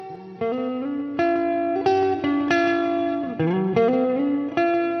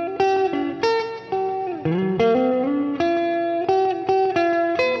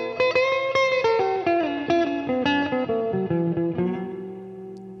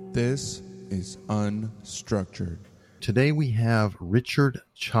This is Unstructured. Today we have Richard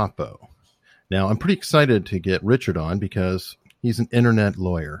Chapo. Now, I'm pretty excited to get Richard on because he's an internet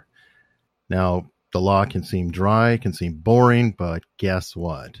lawyer. Now, the law can seem dry, can seem boring, but guess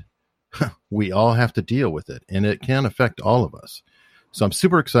what? We all have to deal with it, and it can affect all of us. So I'm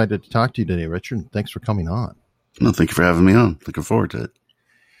super excited to talk to you today, Richard, and thanks for coming on. No, thank you for having me on. Looking forward to it.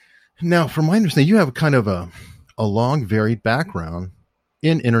 Now, from my understanding, you have kind of a long, varied background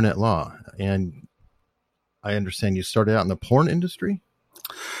in internet law, and I understand you started out in the porn industry?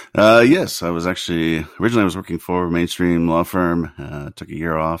 Yes, I was originally I was working for a mainstream law firm, took a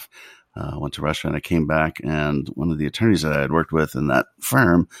year off, went to Russia, and I came back, and one of the attorneys that I had worked with in that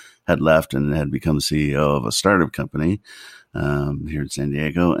firm had left and had become the CEO of a startup company here in San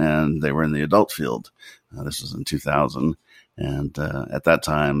Diego, and they were in the adult field. This was in 2000. And at that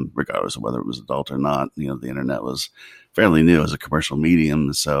time, regardless of whether it was adult or not, the internet was fairly new as a commercial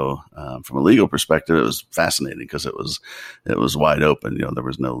medium. So from a legal perspective, it was fascinating because it was wide open. There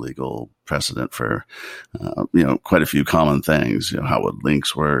was no legal precedent for quite a few common things. How would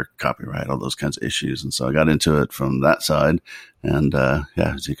links work, copyright, all those kinds of issues. And so I got into it from that side. And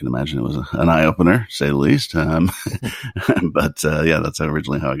as you can imagine, it was an eye opener, to say the least. But that's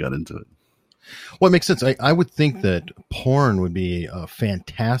originally how I got into it. Well, it makes sense. I would think that porn would be a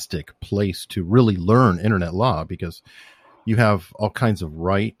fantastic place to really learn internet law because you have all kinds of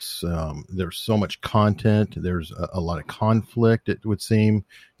rights. There's so much content. There's a lot of conflict, it would seem.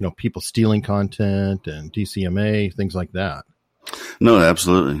 People stealing content and DCMA, things like that. No,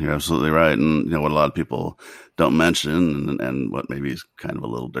 absolutely. You're absolutely right. And what a lot of people don't mention and what maybe is kind of a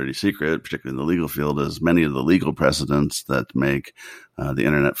little dirty secret, particularly in the legal field, is many of the legal precedents that make the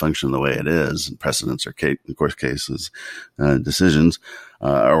internet function the way it is. Precedents are, of course, cases, decisions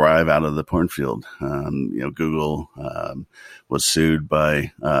arrive out of the porn field. Google was sued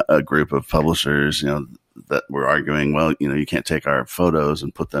by a group of publishers, that were arguing, well, you can't take our photos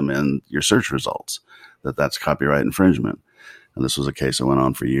and put them in your search results, that's copyright infringement. And this was a case that went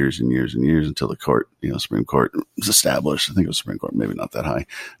on for years and years and years until the court, Supreme Court was established. I think it was Supreme Court, maybe not that high,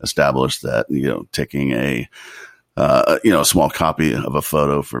 established that, taking a small copy of a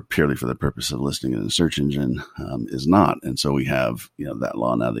photo purely for the purpose of listing it in a search engine is not. And so we have, that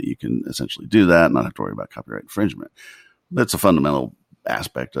law now that you can essentially do that and not have to worry about copyright infringement. That's a fundamental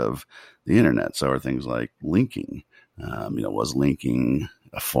aspect of the internet. So are things like linking. Was linking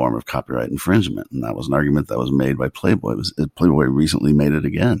a form of copyright infringement? And that was an argument that was made by Playboy. Playboy recently made it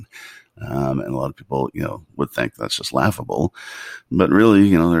again. And a lot of people, would think that's just laughable. But really,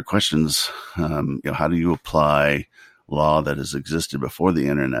 there are questions, how do you apply law that has existed before the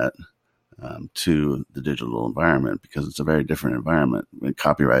internet to the digital environment? Because it's a very different environment.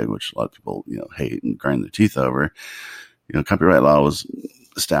 Copyright, which a lot of people, hate and grind their teeth over, copyright law was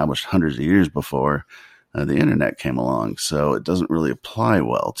established hundreds of years before the internet came along, so it doesn't really apply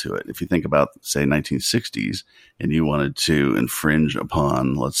well to it. If you think about, say, 1960s, and you wanted to infringe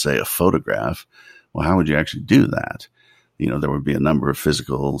upon, let's say, a photograph, well, how would you actually do that? There would be a number of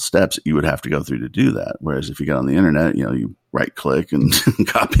physical steps that you would have to go through to do that. Whereas if you get on the internet, you right click and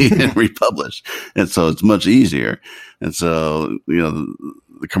copy and republish. And so it's much easier. And so,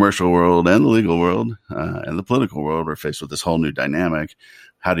 the commercial world and the legal world and the political world are faced with this whole new dynamic.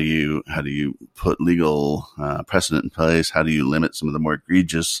 How do you put legal precedent in place? How do you limit some of the more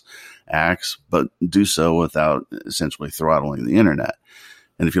egregious acts, but do so without essentially throttling the internet?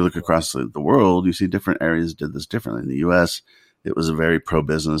 And if you look across the world, you see different areas did this differently. In the U.S., it was a very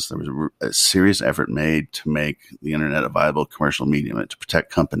pro-business. There was a serious effort made to make the internet a viable commercial medium and to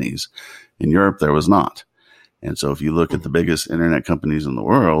protect companies. In Europe, there was not. And so if you look at the biggest internet companies in the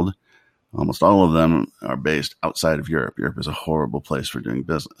world, almost all of them are based outside of Europe. Europe is a horrible place for doing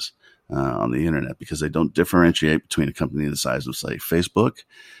business on the internet because they don't differentiate between a company the size of, say, Facebook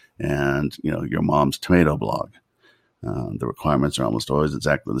and, your mom's tomato blog. The requirements are almost always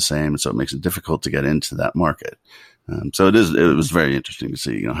exactly the same, and so it makes it difficult to get into that market. So it was very interesting to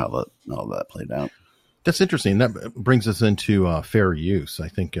see, how all that played out. That's interesting. That brings us into fair use. I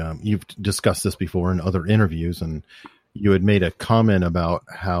think you've discussed this before in other interviews, and you had made a comment about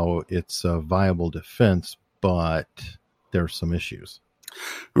how it's a viable defense, but there's some issues.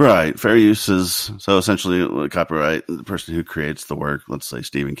 Right. Fair use is, so essentially copyright, the person who creates the work, let's say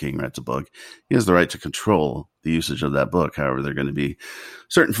Stephen King writes a book, he has the right to control the usage of that book. However, there are going to be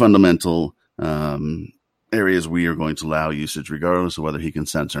certain fundamental areas we are going to allow usage regardless of whether he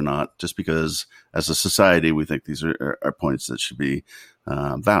consents or not, just because as a society, we think these are points that should be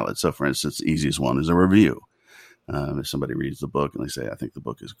valid. So for instance, the easiest one is a review. If somebody reads the book and they say, I think the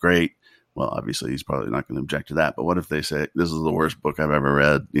book is great, well, obviously he's probably not going to object to that. But what if they say, this is the worst book I've ever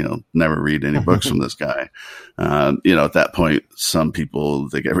read, never read any books from this guy. At that point, some people,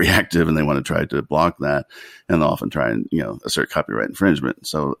 they get reactive and they want to try to block that, and they'll often try and, assert copyright infringement.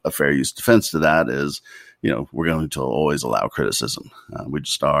 So a fair use defense to that is, we're going to always allow criticism. We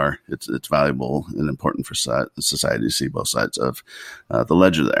just are. It's valuable and important for society to see both sides of the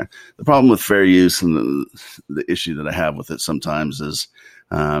ledger there. The problem with fair use and the issue that I have with it sometimes is,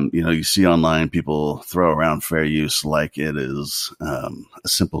 you see online people throw around fair use like it is a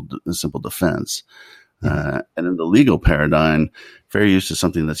simple defense. And in the legal paradigm, fair use is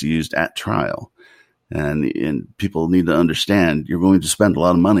something that's used at trial. And people need to understand you're going to spend a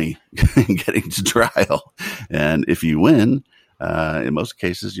lot of money getting to trial. And if you win, in most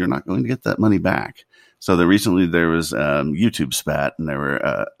cases, you're not going to get that money back. So recently there was YouTube spat, and there were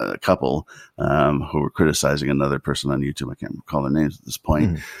a couple who were criticizing another person on YouTube. I can't recall their names at this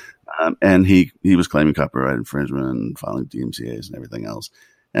point. And he was claiming copyright infringement and filing DMCAs and everything else.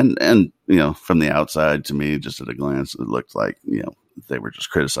 And from the outside, to me, just at a glance, it looked like, they were just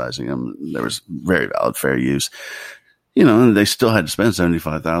criticizing him. There was very valid fair use, and they still had to spend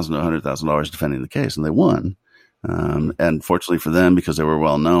 $75,000 to $100,000 defending the case, and they won. And fortunately for them, because they were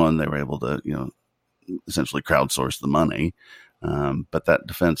well known, they were able to, essentially crowdsource the money. But that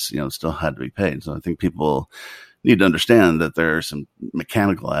defense, still had to be paid. So I think people need to understand that there are some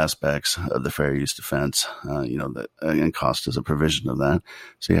mechanical aspects of the fair use defense, that and cost is a provision of that.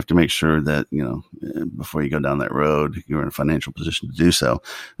 So you have to make sure that, before you go down that road, you're in a financial position to do so.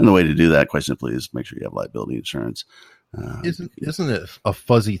 And the way to do that, quite simply, is make sure you have liability insurance. Isn't it a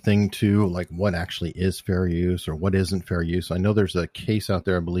fuzzy thing too? Like what actually is fair use or what isn't fair use? I know there's a case out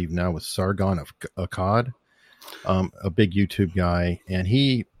there, I believe now, with Sargon of Akkad, a big YouTube guy, and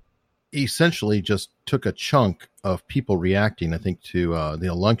he essentially just took a chunk of people reacting, I think, to the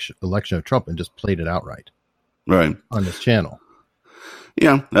election of Trump and just played it outright, right, on this channel.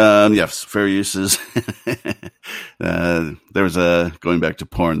 Yeah. Yes. Fair uses. There was going back to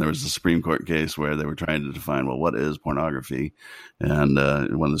porn, there was a Supreme Court case where they were trying to define, well, what is pornography? And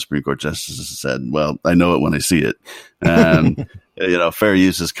one of the Supreme Court justices said, well, I know it when I see it. And, fair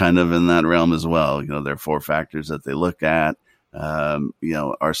use is kind of in that realm as well. There are 4 factors that they look at.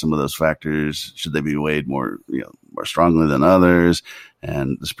 Are some of those factors, should they be weighed more strongly than others?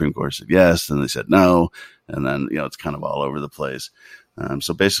 And the Supreme Court said yes. And they said no. And then, it's kind of all over the place.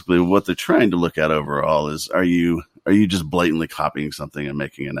 So basically what they're trying to look at overall is, are you just blatantly copying something and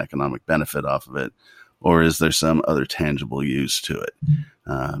making an economic benefit off of it? Or is there some other tangible use to it?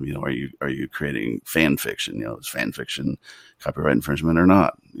 Are you creating fan fiction? Is fan fiction copyright infringement or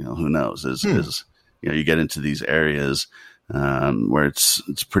not? Who knows? You get into these areas, where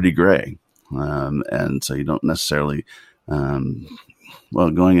it's pretty gray. And so you don't necessarily,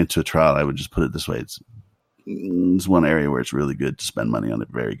 going into a trial, I would just put it this way. It's one area where it's really good to spend money on a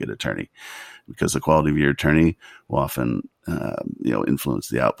very good attorney, because the quality of your attorney will often, influence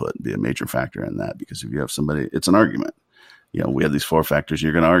the output and be a major factor in that. Because if you have somebody, it's an argument. We have these 4 factors.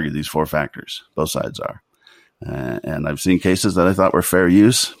 You're going to argue these 4 factors. Both sides are. And I've seen cases that I thought were fair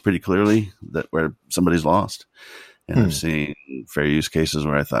use pretty clearly, where somebody's lost. And I've seen fair use cases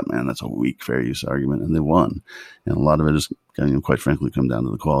where I thought, man, that's a weak fair use argument, and they won. And a lot of it is, quite frankly, come down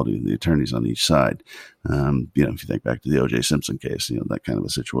to the quality of the attorneys on each side. If you think back to the O.J. Simpson case, that kind of a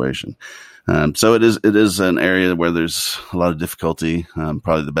situation. So it is an area where there's a lot of difficulty.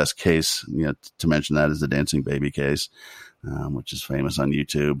 Probably the best case, to mention that, is the dancing baby case, which is famous on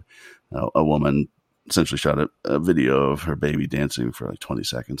YouTube. A woman essentially shot a video of her baby dancing for like 20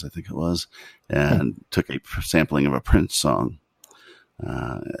 seconds, I think it was, and took a sampling of a Prince song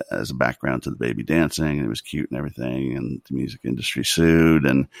as a background to the baby dancing. And it was cute and everything. And the music industry sued,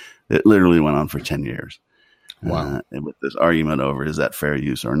 and it literally went on for 10 years. Wow. And with this argument over, is that fair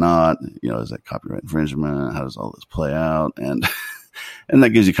use or not? Is that copyright infringement? How does all this play out? And, and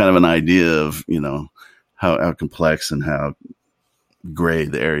that gives you kind of an idea of, how complex and how gray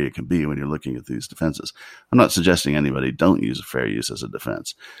the area can be when you're looking at these defenses. I'm not suggesting anybody don't use a fair use as a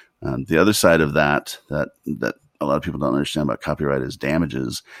defense. The other side of that a lot of people don't understand about copyright is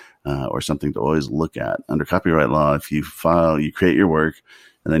damages, or something to always look at. Under copyright law, if you create your work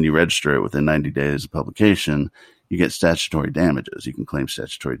and then you register it within 90 days of publication, you get statutory damages. You can claim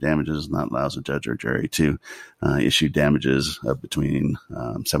statutory damages, and that allows a judge or jury to issue damages of between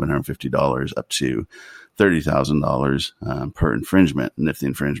 $750 up to $30,000 per infringement. And if the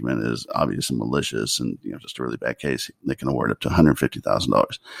infringement is obvious and malicious and just a really bad case, they can award up to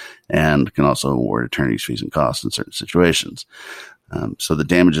 $150,000, and can also award attorney's fees and costs in certain situations. So the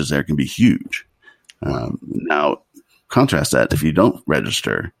damages there can be huge. Now, contrast that if you don't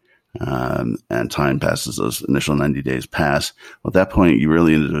register, and time passes, those initial 90 days pass. Well, at that point, you're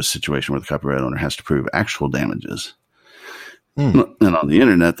really into a situation where the copyright owner has to prove actual damages. And on the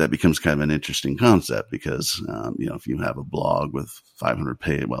internet, that becomes kind of an interesting concept because, if you have a blog with 500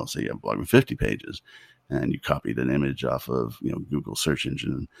 pages, well, say you have a blog with 50 pages and you copied an image off of, Google search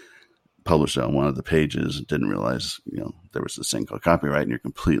engine and published it on one of the pages and didn't realize, there was this thing called copyright and you're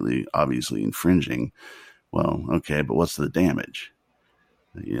completely obviously infringing. Well, okay, but what's the damage?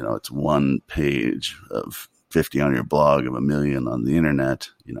 It's one page of 50 on your blog of 1 million on the internet.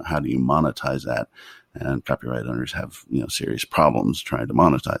 How do you monetize that? And copyright owners have, serious problems trying to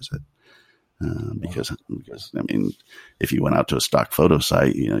monetize it. Because if you went out to a stock photo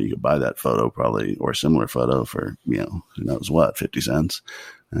site, you could buy that photo probably, or a similar photo for, who knows what, 50 cents.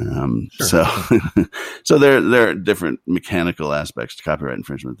 Sure. So there are different mechanical aspects to copyright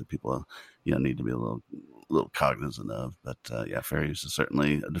infringement that people, need to be a little cognizant of. But fair use is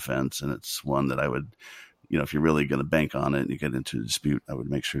certainly a defense, and it's one that I would, if you're really going to bank on it and you get into a dispute, I would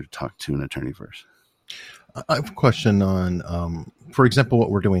make sure to talk to an attorney first. I have a question on, for example,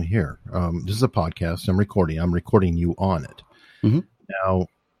 what we're doing here. This is a podcast. I'm recording you on it. Mm-hmm. Now,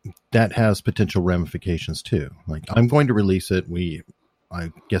 that has potential ramifications too. Like, I'm going to release it.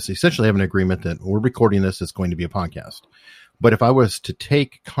 I guess, essentially have an agreement that we're recording this. It's going to be a podcast. But if I was to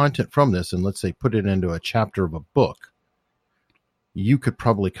take content from this and, let's say, put it into a chapter of a book, you could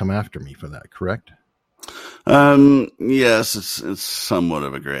probably come after me for that, correct? Yes, it's somewhat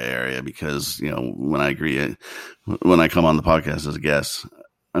of a gray area because, when I come on the podcast as a guest,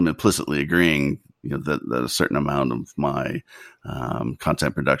 I'm implicitly agreeing, that a certain amount of my,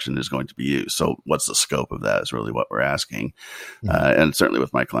 content production is going to be used. So what's the scope of that is really what we're asking. Mm-hmm. And certainly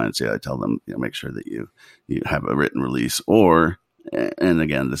with my clients, I tell them, make sure that you have a written release and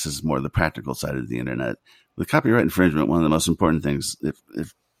again, this is more the practical side of the internet. With copyright infringement, one of the most important things,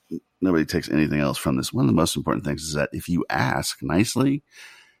 if nobody takes anything else from this, one of the most important things is that if you ask nicely,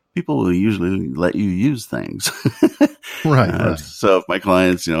 people will usually let you use things. Right. So if my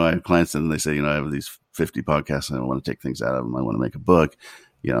clients, I have clients and they say, I have these 50 podcasts and I want to take things out of them. I want to make a book.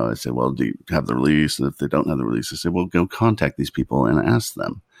 I say, well, do you have the release? And if they don't have the release, I say, well, go contact these people and ask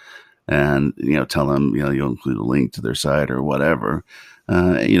them. And, tell them, you'll include a link to their site or whatever.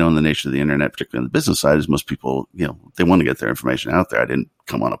 In the nature of the internet, particularly on the business side, is most people, they want to get their information out there. I didn't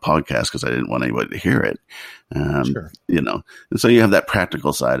come on a podcast because I didn't want anybody to hear it. Sure. And so you have that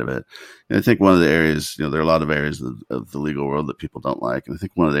practical side of it. And I think one of the areas, there are a lot of areas of the legal world that people don't like. And I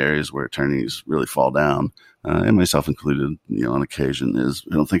think one of the areas where attorneys really fall down, and myself included, on occasion, is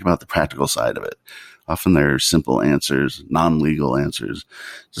we don't think about the practical side of it. Often there are simple answers, non-legal answers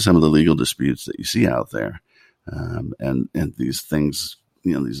to some of the legal disputes that you see out there. And these things,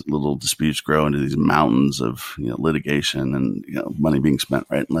 these little disputes grow into these mountains of, litigation and, money being spent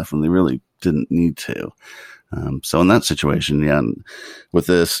right and left when they really didn't need to. So in that situation, and with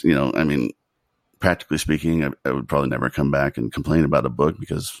this, practically speaking, I would probably never come back and complain about a book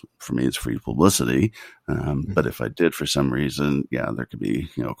because for me, it's free publicity. But if I did for some reason, there could be,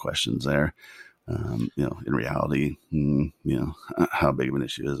 questions there. In reality, how big of an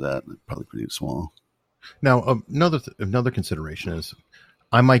issue is that? Probably pretty small. Now, another consideration is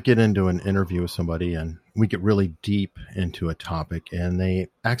I might get into an interview with somebody and we get really deep into a topic and they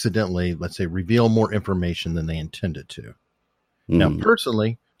accidentally, let's say, reveal more information than they intended to. Now,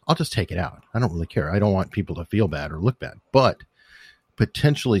 personally, I'll just take it out. I don't really care. I don't want people to feel bad or look bad. But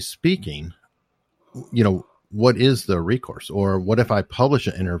potentially speaking, what is the recourse? Or what if I publish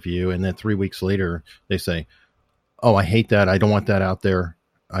an interview and then 3 weeks later they say, oh, I hate that. I don't want that out there.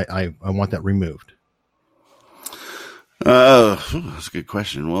 I want that removed. That's a good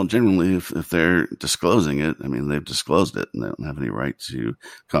question. Well, generally, if they're disclosing it, they've disclosed it and they don't have any right to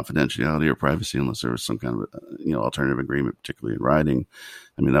confidentiality or privacy unless there was some kind of, alternative agreement, particularly in writing.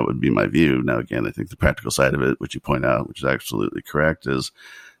 That would be my view. Now, again, I think the practical side of it, which you point out, which is absolutely correct, is,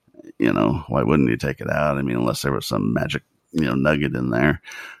 why wouldn't you take it out? Unless there was some magic, nugget in there.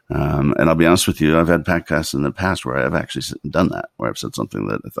 And I'll be honest with you, I've had podcasts in the past where I've actually done that, where I've said something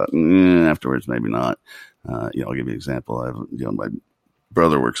that I thought, afterwards, maybe not. I'll give you an example. I have, my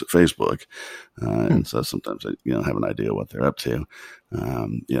brother works at Facebook. And so sometimes I, have an idea what they're up to.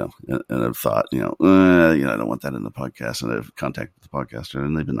 And I've thought, I don't want that in the podcast. And I've contacted the podcaster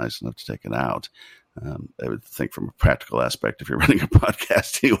and they've been nice enough to take it out. I would think from a practical aspect, if you're running a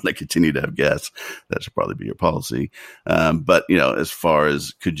podcast and you want to continue to have guests, that should probably be your policy. But, as far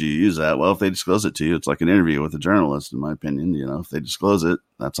as could you use that? Well, if they disclose it to you, it's like an interview with a journalist, in my opinion. If they disclose it,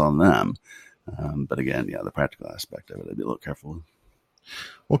 that's on them. But again, the practical aspect of it, I'd be a little careful with.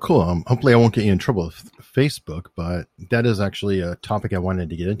 Well, cool. Hopefully I won't get you in trouble with Facebook, but that is actually a topic I wanted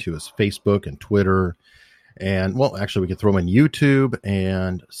to get into is Facebook and Twitter. And well, actually we could throw in YouTube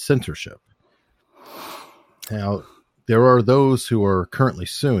and censorship. Now, there are those who are currently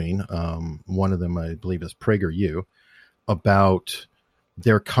suing. One of them, I believe, is PragerU, about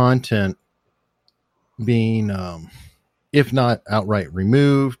their content being, if not outright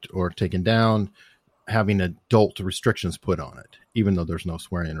removed or taken down, having adult restrictions put on it, even though there's no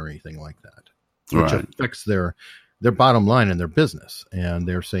swearing or anything like that, which affects their bottom line and their business. And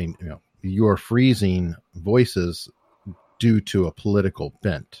they're saying, you are freezing voices due to a political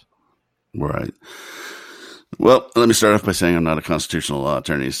bent. Right. Well, let me start off by saying I'm not a constitutional law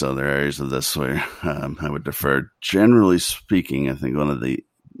attorney, so there are areas of this where I would defer. Generally speaking, I think one of the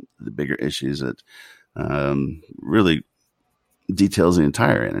bigger issues that really details the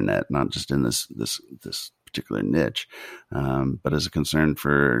entire internet, not just in this particular niche, but as a concern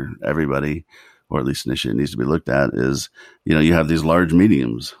for everybody, or at least an issue that needs to be looked at, is you have these large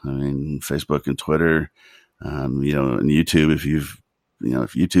mediums. I mean, Facebook and Twitter, and YouTube. If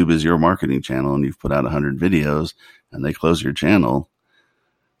YouTube is your marketing channel and you've put out 100 videos and they close your channel,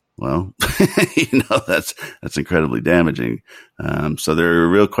 well, that's incredibly damaging. So there are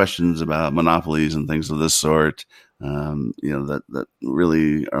real questions about monopolies and things of this sort, that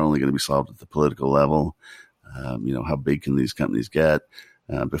really are only going to be solved at the political level. How big can these companies get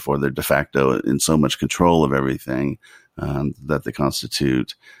before they're de facto in so much control of everything that they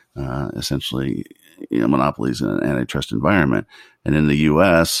constitute essentially monopolies in an antitrust environment. And in the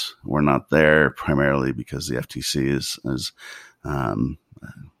U.S., we're not there primarily because the FTC is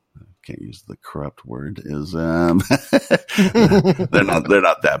can't use the corrupt word, is they're not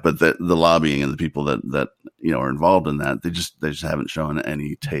that, but the lobbying and the people that are involved in that, they just haven't shown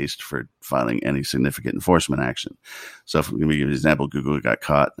any taste for filing any significant enforcement action. So if we give you an example, Google got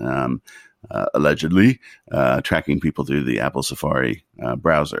caught allegedly tracking people through the Apple Safari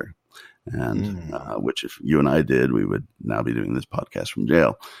browser. And which, if you and I did, we would now be doing this podcast from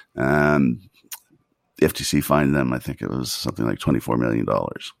jail. The FTC fined them, I think it was something like $24 million.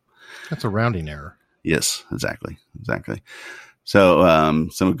 That's a rounding error. Yes, exactly. So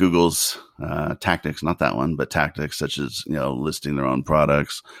some of Google's tactics, not that one, but tactics such as listing their own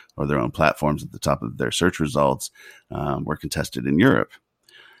products or their own platforms at the top of their search results were contested in Europe.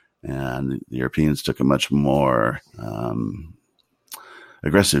 And the Europeans took a much more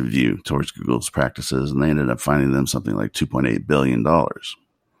aggressive view towards Google's practices, and they ended up finding them something like $2.8 billion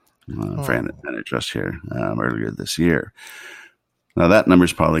for antitrust here earlier this year. Now, that number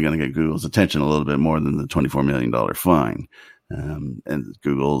is probably going to get Google's attention a little bit more than the $24 million fine. And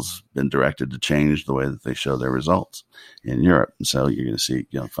Google's been directed to change the way that they show their results in Europe. And so you're going to see,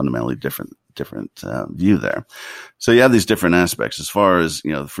 fundamentally different view there. So you have these different aspects as far as,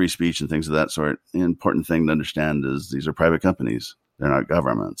 the free speech and things of that sort. The important thing to understand is these are private companies. They're not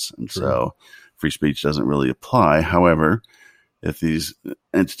governments. And so free speech doesn't really apply. However, if these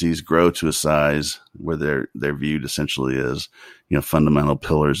entities grow to a size where they're viewed essentially as, fundamental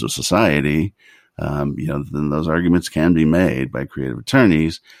pillars of society, then those arguments can be made by creative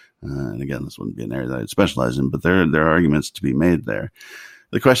attorneys. And again, this wouldn't be an area that I'd specialize in, but there are arguments to be made there.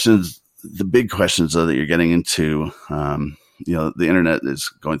 The big questions though that you're getting into, the internet is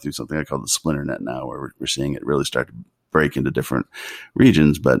going through something I call the splinter net now, where we're seeing it really start to break into different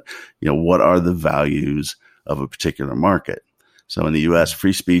regions. But, what are the values of a particular market? So in the U.S.,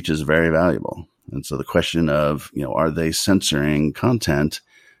 free speech is very valuable. And so the question of, are they censoring content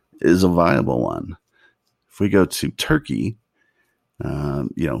is a viable one. If we go to Turkey,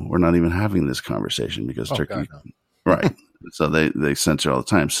 we're not even having this conversation because Turkey, God, no. Right. So they censor all the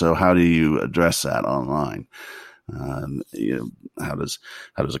time. So how do you address that online? How does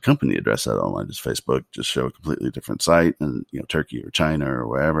a company address that online? Does Facebook just show a completely different site and, Turkey or China or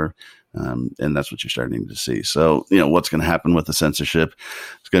wherever? And that's what you're starting to see. So, what's going to happen with the censorship?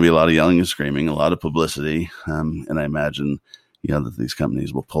 It's going to be a lot of yelling and screaming, a lot of publicity. And I imagine, that these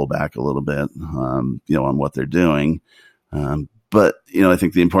companies will pull back a little bit, on what they're doing. But, I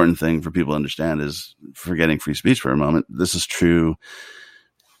think the important thing for people to understand is, forgetting free speech for a moment, this is true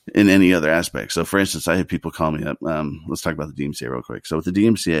in any other aspect. So for instance, I had people call me up. Let's talk about the DMCA real quick. So with the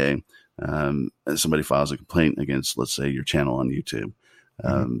DMCA, somebody files a complaint against, let's say, your channel on YouTube.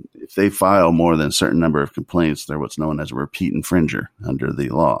 If they file more than a certain number of complaints, they're what's known as a repeat infringer under the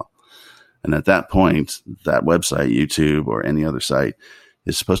law. And at that point, that website, YouTube or any other site,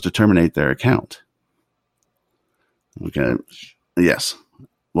 is supposed to terminate their account. Okay. Yes.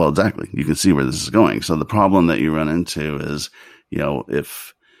 Well, exactly. You can see where this is going. So the problem that you run into is,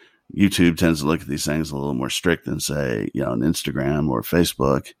 if YouTube tends to look at these things a little more strict than, say, on Instagram or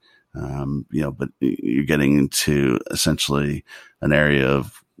Facebook. But you're getting into essentially an area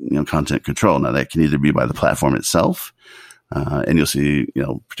of, content control. Now that can either be by the platform itself, and you'll see,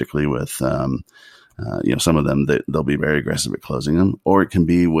 particularly with, some of them, they'll be very aggressive at closing them, or it can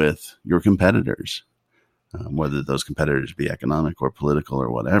be with your competitors, whether those competitors be economic or political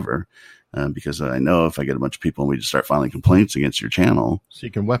or whatever. Because I know if I get a bunch of people and we just start filing complaints against your channel. So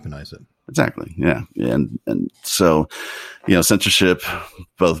you can weaponize it. Exactly. Yeah. And so, censorship,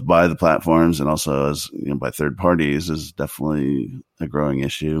 both by the platforms and also as, by third parties, is definitely a growing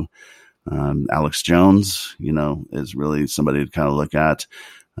issue. Alex Jones, is really somebody to kind of look at.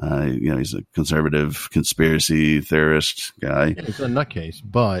 He's a conservative conspiracy theorist guy. Yeah, he's a nutcase,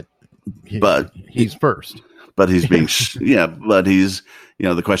 but he's first. But he's being, but he's,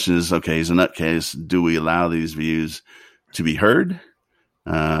 the question is, okay, he's a nutcase. Do we allow these views to be heard?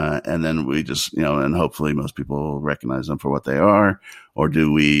 And then we just, and hopefully most people recognize them for what they are, or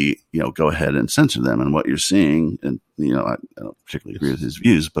do we, go ahead and censor them? And what you're seeing, and, I don't particularly agree with his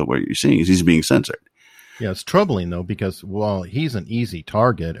views, but what you're seeing is he's being censored. Yeah, it's troubling though, because while he's an easy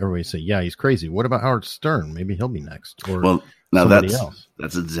target, everybody say, yeah, he's crazy. What about Howard Stern? Maybe he'll be next. Or now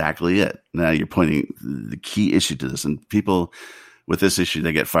that's exactly it. Now you're pointing the key issue to this, and people with this issue,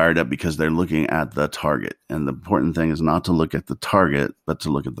 they get fired up because they're looking at the target. And the important thing is not to look at the target, but to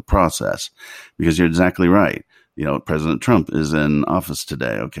look at the process, because you're exactly right. President Trump is in office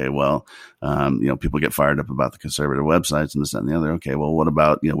today. Okay, well, people get fired up about the conservative websites and this, that, and the other. Okay, well, what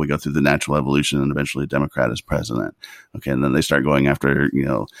about, we go through the natural evolution and eventually a Democrat is president. Okay, and then they start going after,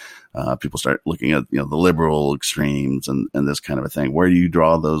 people start looking at, the liberal extremes and this kind of a thing. Where do you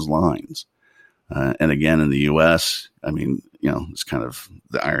draw those lines? And again, in the U.S., it's kind of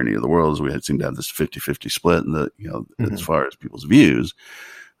the irony of the world is we seem to have this 50-50 split in the, as far as people's views.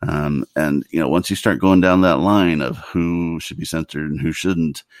 Once you start going down that line of who should be censored and who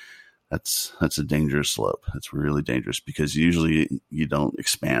shouldn't, that's a dangerous slope. That's really dangerous, because usually you don't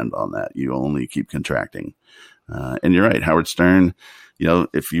expand on that. You only keep contracting. And you're right. Howard Stern,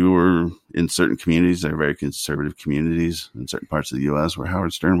 if you were in certain communities, there are very conservative communities in certain parts of the U.S. where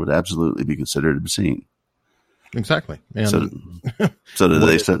Howard Stern would absolutely be considered obscene. Exactly. And so do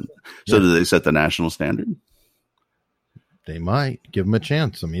they set the national standard? They might give him a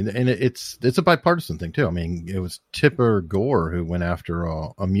chance. And it's a bipartisan thing too. It was Tipper Gore who went after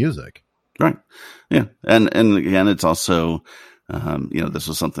a music. Right. Yeah. And again, it's also, this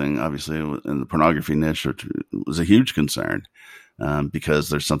was something obviously in the pornography niche, which was a huge concern, because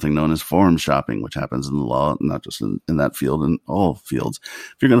there's something known as forum shopping, which happens in the law, not just in that field, in all fields.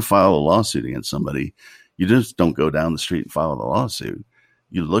 If you're going to file a lawsuit against somebody, you just don't go down the street and file the lawsuit.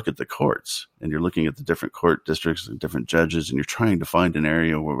 You look at the courts, and you're looking at the different court districts and different judges, and you're trying to find an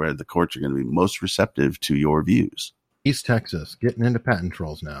area where the courts are going to be most receptive to your views. East Texas, getting into patent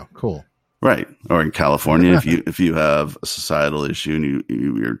trolls now. Cool. Right. Or in California, if you have a societal issue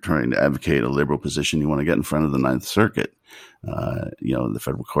and you're trying to advocate a liberal position, you want to get in front of the Ninth Circuit, the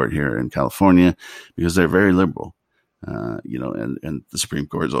federal court here in California, because they're very liberal. And the Supreme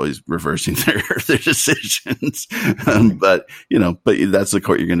Court is always reversing their decisions. But that's the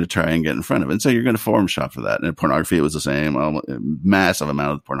court you're going to try and get in front of. And so you're going to forum shop for that. And in pornography, it was the same. A massive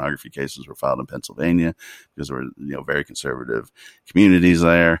amount of pornography cases were filed in Pennsylvania because there were, very conservative communities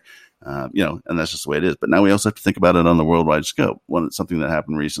there. And that's just the way it is. But now we also have to think about it on the worldwide scope. Something that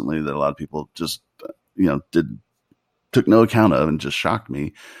happened recently that a lot of people just, took no account of and just shocked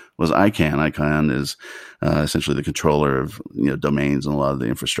me was ICANN. ICANN is essentially the controller of domains and a lot of the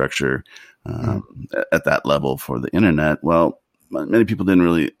infrastructure at that level for the internet. Well, many people didn't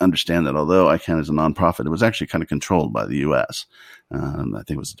really understand that although ICANN is a nonprofit, it was actually kind of controlled by the U.S. I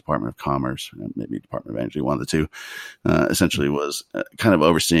think it was the Department of Commerce, maybe Department of Energy, one of the two, essentially was kind of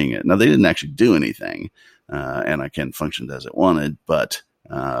overseeing it. Now, they didn't actually do anything, and ICANN functioned as it wanted, but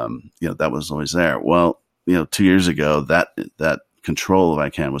that was always there. Well, 2 years ago, that control of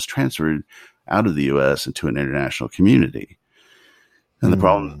ICANN was transferred out of the U.S. into an international community. And the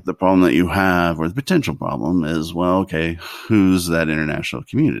problem that you have, or the potential problem, is, well, okay, who's that international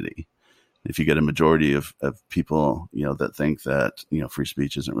community? If you get a majority of people, that think that, free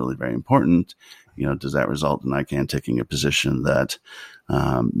speech isn't really very important, does that result in ICANN taking a position that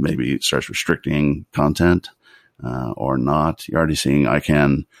maybe starts restricting content or not? You're already seeing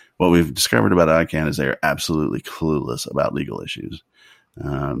ICANN. What we've discovered about ICANN is they're absolutely clueless about legal issues.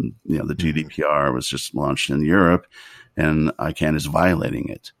 The GDPR was just launched in Europe, and ICANN is violating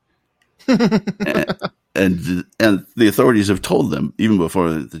it. and the authorities have told them, even before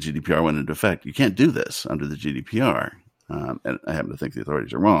the GDPR went into effect, you can't do this under the GDPR. And I happen to think the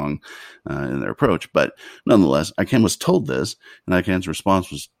authorities are wrong in their approach. But nonetheless, ICANN was told this, and ICANN's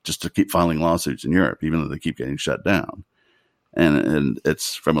response was just to keep filing lawsuits in Europe, even though they keep getting shut down. And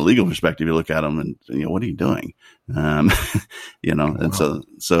it's from a legal perspective, you look at them and, what are you doing? And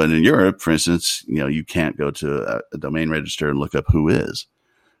so in Europe, for instance, you can't go to a domain register and look up who is,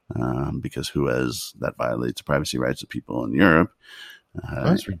 because who is, that violates the privacy rights of people in Europe.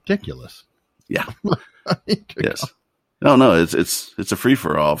 That's ridiculous. Yeah. Yes. No, it's a free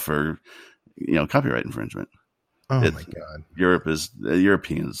for all for, copyright infringement. Oh my God. Europe is the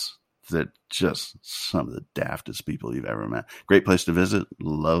Europeans. That just some of the daftest people you've ever met. Great place to visit,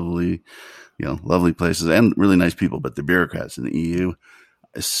 lovely places, and really nice people. But the bureaucrats in the EU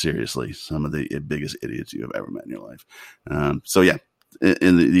is seriously some of the biggest idiots you have ever met in your life.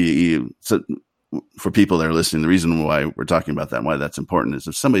 In the EU, so for people that are listening, the reason why we're talking about that and why that's important is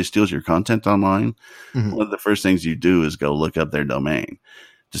if somebody steals your content online, one of the first things you do is go look up their domain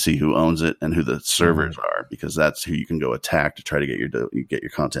to see who owns it and who the servers are, because that's who you can go attack to try to get your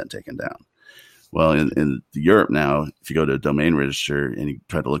content taken down. Well, in Europe now, if you go to a domain register and you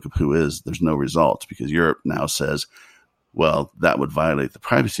try to look up who is, there's no results, because Europe now says, well, that would violate the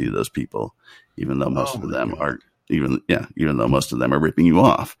privacy of those people, even though most of them are ripping you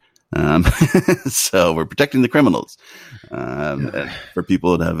off. So we're protecting the criminals. And for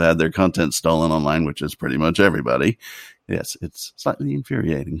people that have had their content stolen online, which is pretty much everybody, yes, it's slightly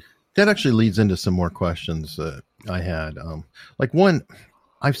infuriating. That actually leads into some more questions that I had. Like one,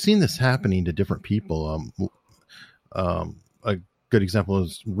 I've seen this happening to different people. A good example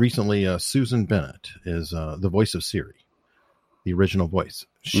is recently Susan Bennett is the voice of Siri, the original voice.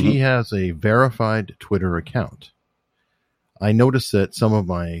 She has a verified Twitter account. I noticed that some of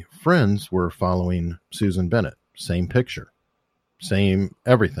my friends were following Susan Bennett. Same picture, same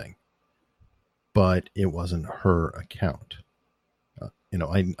everything. But it wasn't her account.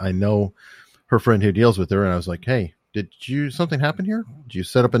 I know her friend who deals with her, and I was like, hey, something happen here? Did you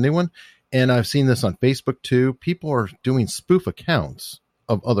set up a new one? And I've seen this on Facebook too. People are doing spoof accounts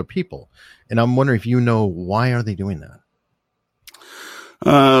of other people. And I'm wondering if why are they doing that?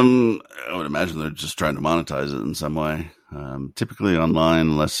 I would imagine they're just trying to monetize it in some way. Typically online,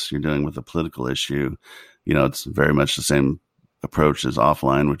 unless you're dealing with a political issue, it's very much the same approach as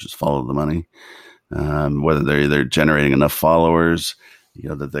offline, which is follow the money. Whether they're either generating enough followers,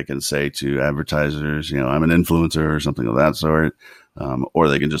 that they can say to advertisers, I'm an influencer or something of that sort, or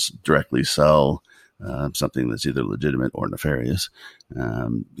they can just directly sell something that's either legitimate or nefarious.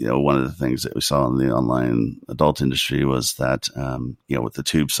 One of the things that we saw in the online adult industry was that, with the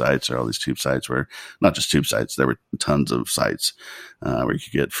tube sites, or all these tube sites were not just tube sites, there were tons of sites where you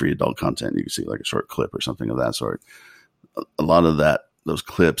could get free adult content. You could see like a short clip or something of that sort. A lot of those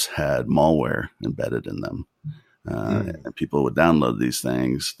clips had malware embedded in them. And people would download these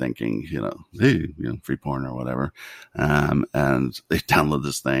things thinking, free porn or whatever. And they download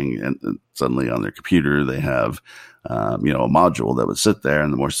this thing, and suddenly on their computer, they have, a module that would sit there,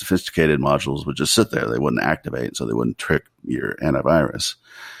 and the more sophisticated modules would just sit there. They wouldn't activate, so they wouldn't trick your antivirus.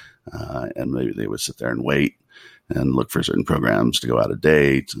 And maybe they would sit there and wait and look for certain programs to go out of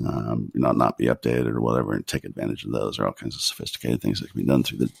date, not be updated or whatever, and take advantage of those. There are all kinds of sophisticated things that can be done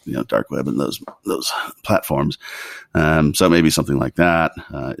through the dark web and those platforms. So maybe something like that.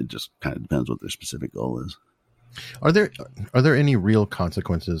 It just kind of depends what their specific goal is. Are there any real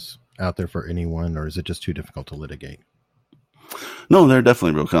consequences out there for anyone, or is it just too difficult to litigate? No, there are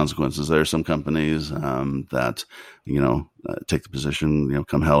definitely real consequences. There are some companies that, take the position,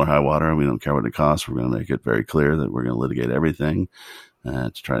 come hell or high water. We don't care what it costs. We're going to make it very clear that we're going to litigate everything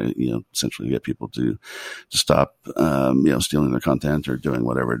to try to, essentially get people to stop, stealing their content or doing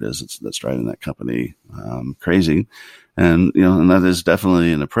whatever it is that's driving that company crazy. And, and that is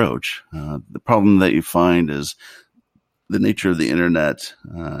definitely an approach. The problem that you find is the nature of the internet,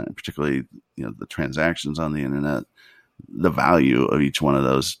 particularly, the transactions on the internet. The value of each one of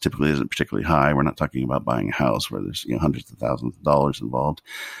those typically isn't particularly high. We're not talking about buying a house where there's hundreds of thousands of dollars involved.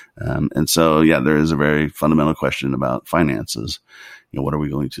 And so, there is a very fundamental question about finances. What are we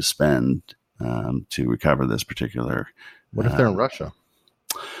going to spend to recover this particular? What if they're in Russia?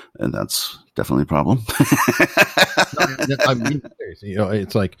 And that's definitely a problem. I mean,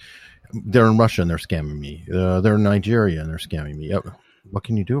 it's like they're in Russia and they're scamming me. They're in Nigeria and they're scamming me. What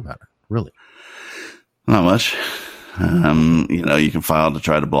can you do about it? Really? Not much. You can file to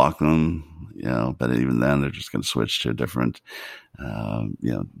try to block them, but even then they're just going to switch to a different,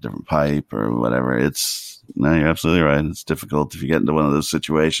 different pipe or whatever. You're absolutely right. It's difficult if you get into one of those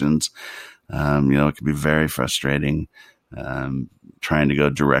situations. It can be very frustrating. Trying to go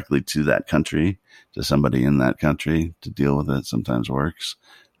directly to that country, to somebody in that country to deal with it sometimes works.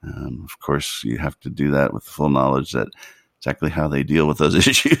 Of course, you have to do that with the full knowledge that exactly how they deal with those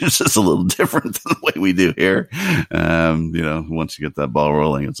issues is a little different than the way we do here. Once you get that ball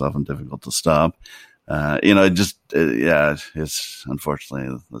rolling, it's often difficult to stop. It's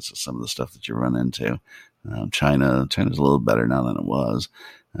unfortunately, that's just some of the stuff that you run into. China's a little better now than it was.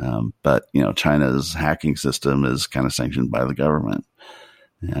 But China's hacking system is kind of sanctioned by the government.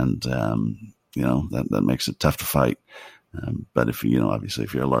 And, that makes it tough to fight. But if obviously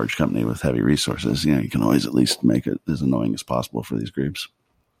if you're a large company with heavy resources, you can always at least make it as annoying as possible for these groups.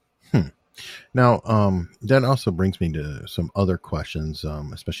 Now, that also brings me to some other questions,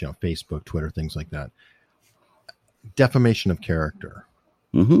 especially on Facebook, Twitter, things like that. Defamation of character.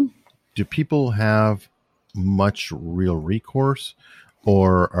 Mm-hmm. Do people have much real recourse,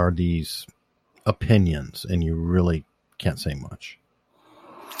 or are these opinions and you really can't say much?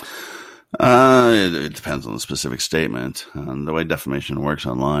 It depends on the specific statement. The way defamation works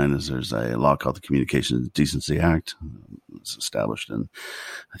online is there's a law called the Communications Decency Act. It's established in,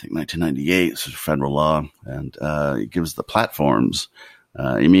 I think, 1998. It's a federal law, and it gives the platforms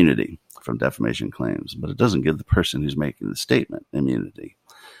immunity from defamation claims, but it doesn't give the person who's making the statement immunity.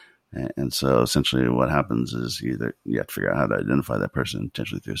 And so essentially what happens is either you have to figure out how to identify that person,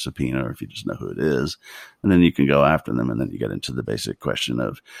 potentially through a subpoena, or if you just know who it is, and then you can go after them. And then you get into the basic question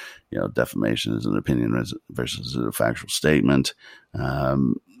of, defamation is an opinion versus a factual statement.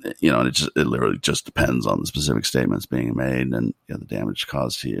 And it literally just depends on the specific statements being made and the damage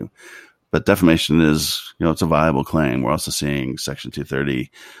caused to you. But defamation is, it's a viable claim. We're also seeing Section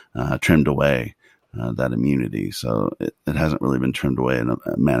 230 trimmed away. That immunity. So it hasn't really been trimmed away in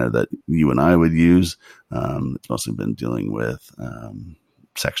a manner that you and I would use. It's mostly been dealing with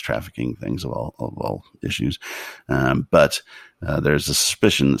sex trafficking, things of all issues. But there's a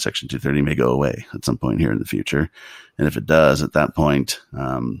suspicion that Section 230 may go away at some point here in the future. And if it does, at that point,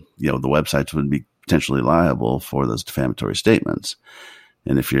 the websites would be potentially liable for those defamatory statements.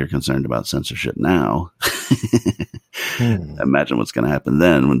 And if you're concerned about censorship now, imagine what's going to happen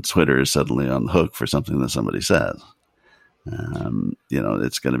then when Twitter is suddenly on the hook for something that somebody says.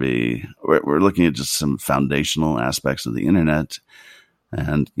 It's going to be, we're looking at just some foundational aspects of the internet.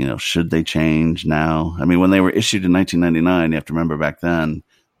 And, should they change now? I mean, when they were issued in 1999, you have to remember back then,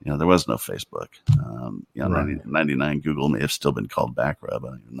 there was no Facebook. Right. 99 Google may have still been called Backrub. I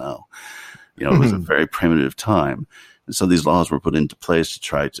don't even know. It was a very primitive time. And so these laws were put into place to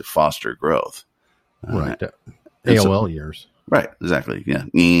try to foster growth. Right. AOL years. Right. Exactly. Yeah.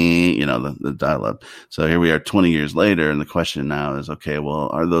 The dial-up. So here we are 20 years later. And the question now is, okay, well,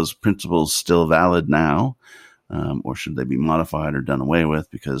 are those principles still valid now? Or should they be modified or done away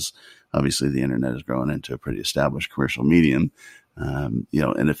with? Because obviously the internet is growing into a pretty established commercial medium. And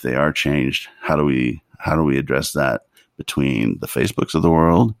if they are changed, how do we address that between the Facebooks of the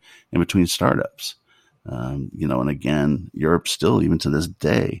world and between startups? And again, Europe still, even to this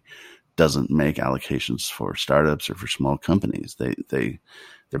day, doesn't make allocations for startups or for small companies. The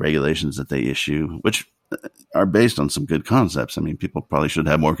regulations that they issue, which are based on some good concepts. I mean, people probably should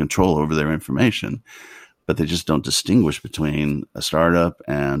have more control over their information, but they just don't distinguish between a startup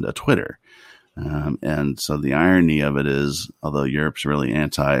and a Twitter. And so the irony of it is, although Europe's really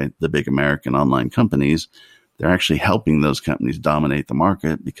anti the big American online companies, they're actually helping those companies dominate the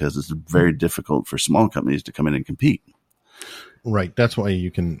market because it's very difficult for small companies to come in and compete. Right. That's why you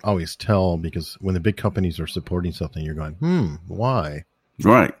can always tell, because when the big companies are supporting something, you're going, why?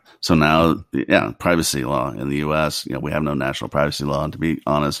 Right. So now, privacy law in the U.S., we have no national privacy law. And to be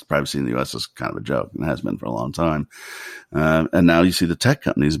honest, privacy in the U.S. is kind of a joke and has been for a long time. And now you see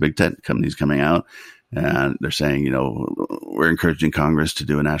the big tech companies coming out, and they're saying, we're encouraging Congress to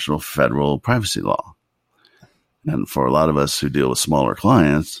do a national federal privacy law. And for a lot of us who deal with smaller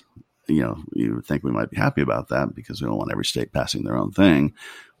clients, you would think we might be happy about that because we don't want every state passing their own thing.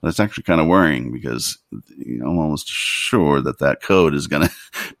 But it's actually kind of worrying because I'm almost sure that code is going to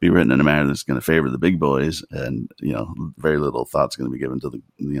be written in a manner that's going to favor the big boys, and very little thought's going to be given to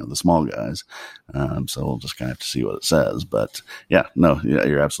the small guys. So we'll just kind of have to see what it says. But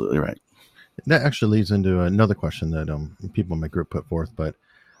you're absolutely right. That actually leads into another question that people in my group put forth, but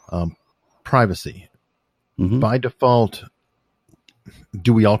privacy. Mm-hmm. By default,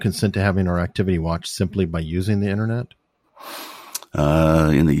 do we all consent to having our activity watched simply by using the internet?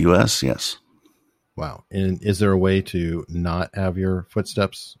 In the U.S., yes. Wow. And is there a way to not have your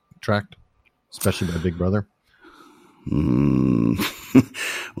footsteps tracked, especially by Big Brother? Well,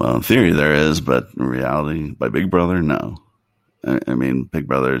 in theory there is, but in reality, by Big Brother, no. I mean, Big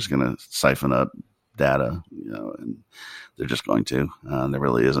Brother is going to siphon up data, and they're just going to. There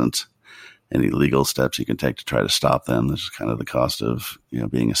really isn't any legal steps you can take to try to stop them. This is kind of the cost of,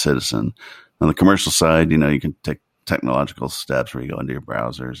 being a citizen. On the commercial side, you can take technological steps where you go into your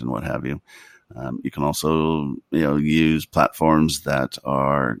browsers and what have you. You can also, use platforms that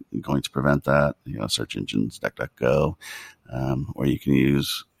are going to prevent that, search engines, DuckDuckGo, or you can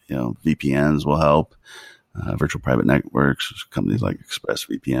use, VPNs will help. Virtual private networks, companies like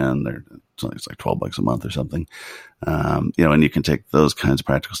ExpressVPN, it's like $12 a month or something. And you can take those kinds of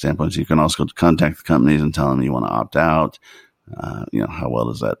practical standpoints. You can also contact the companies and tell them you want to opt out. How well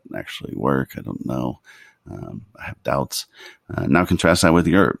does that actually work? I don't know. I have doubts. Now contrast that with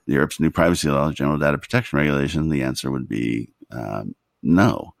Europe. Europe's new privacy law, general data protection regulation. The answer would be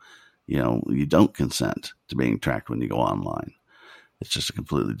no. You don't consent to being tracked when you go online. It's just a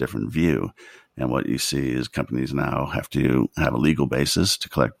completely different view. And what you see is companies now have to have a legal basis to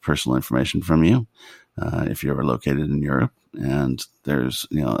collect personal information from you if you're located in Europe. And there's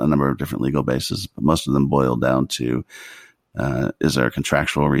a number of different legal bases, but most of them boil down to is there a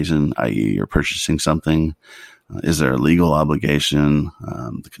contractual reason, i.e. you're purchasing something? Is there a legal obligation?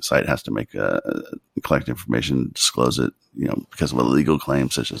 The site has to collect information, disclose it, because of a legal claim,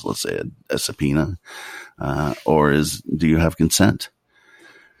 such as, let's say, a subpoena, or do you have consent?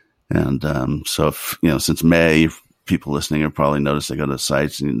 And so, if, since May, people listening have probably noticed they go to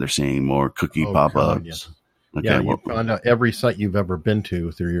sites and they're seeing more cookie pop-ups. God, yes. Okay, you found out every site you've ever been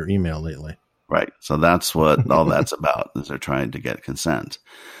to through your email lately. Right. So that's what all that's about, is they're trying to get consent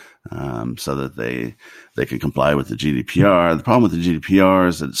so that they can comply with the GDPR. The problem with the GDPR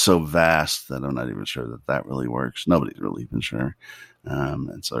is that it's so vast that I'm not even sure that really works. Nobody's really even sure.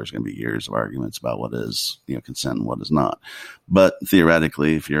 And so there's going to be years of arguments about what is, consent and what is not. But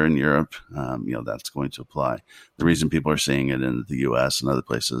theoretically, if you're in Europe, that's going to apply. The reason people are seeing it in the US and other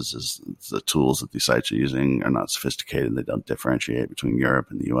places is the tools that these sites are using are not sophisticated. They don't differentiate between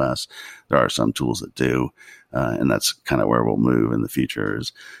Europe and the US. There are some tools that do. And that's kind of where we'll move in the future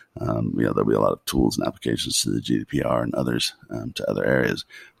is, there'll be a lot of tools and applications to the GDPR and others to other areas.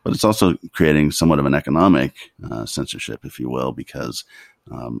 But it's also creating somewhat of an economic censorship, if you will, because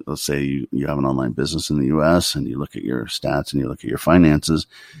let's say you have an online business in the U.S. and you look at your stats and you look at your finances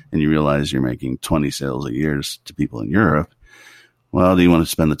and you realize you're making 20 sales a year to people in Europe. Well, do you want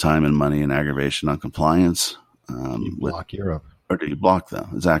to spend the time and money and aggravation on compliance? You block Europe. Or do you block them?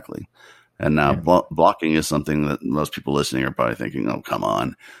 Exactly. And now blocking is something that most people listening are probably thinking, oh, come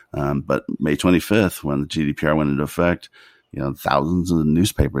on. But May 25th, when the GDPR went into effect, thousands of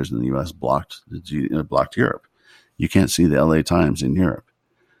newspapers in the U.S. blocked Europe. You can't see the L.A. Times in Europe.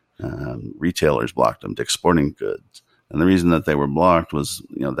 Retailers blocked them, Dick's Sporting Goods. And the reason that they were blocked was,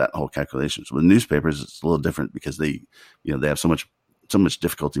 that whole calculation. So with newspapers, it's a little different because they have so much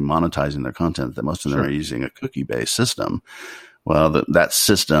difficulty monetizing their content that most of them are using a cookie-based system. Well, that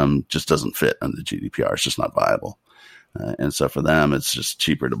system just doesn't fit under the GDPR. It's just not viable. And so for them, it's just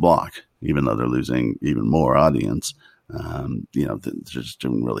cheaper to block, even though they're losing even more audience. They just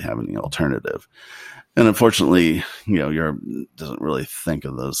don't really have any alternative. And unfortunately, Europe doesn't really think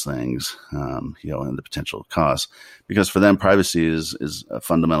of those things, and the potential costs, because for them, privacy is a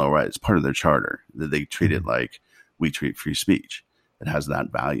fundamental right. It's part of their charter. They treat it like we treat free speech. It has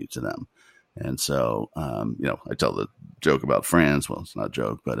that value to them. And so, I tell the joke about France. Well, it's not a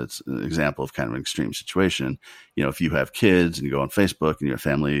joke, but it's an example of kind of an extreme situation. If you have kids and you go on Facebook and you have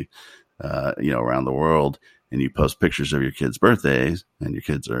family, around the world, and you post pictures of your kids' birthdays and your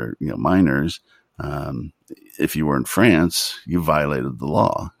kids are, minors, if you were in France, you violated the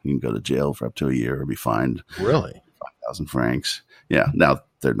law. You can go to jail for up to a year or be fined. Really? 5,000 francs. Yeah. Now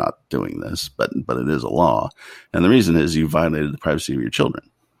they're not doing this, but it is a law. And the reason is you violated the privacy of your children.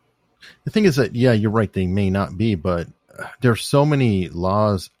 The thing is that, you're right. They may not be, but there's so many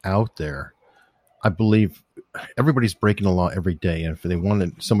laws out there. I believe everybody's breaking the law every day. And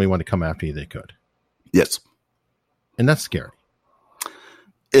if somebody wanted to come after you, they could. Yes. And that's scary.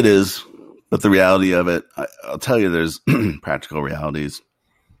 It is. But the reality of it, I'll tell you, there's practical realities.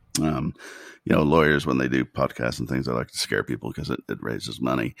 Lawyers, when they do podcasts and things, they like to scare people because it raises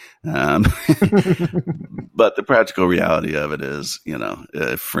money. But the practical reality of it is,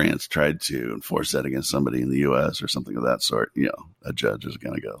 if France tried to enforce that against somebody in the U.S. or something of that sort, a judge is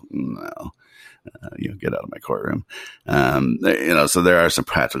going to go, no, get out of my courtroom. So there are some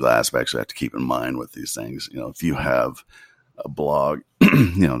practical aspects we have to keep in mind with these things. If you have a blog,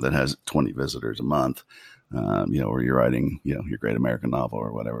 that has 20 visitors a month, where you're writing, your great American novel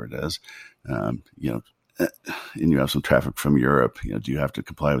or whatever it is, and you have some traffic from Europe, do you have to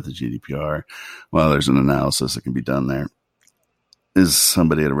comply with the GDPR? Well, there's an analysis that can be done there. is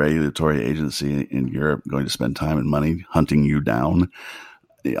somebody at a regulatory agency in Europe going to spend time and money hunting you down?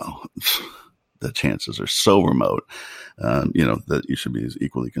 You know, the chances are so remote, that you should be as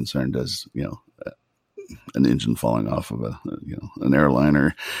equally concerned as, an engine falling off of an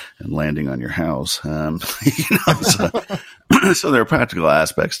airliner and landing on your house. So there are practical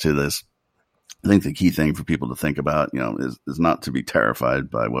aspects to this. I think the key thing for people to think about, is not to be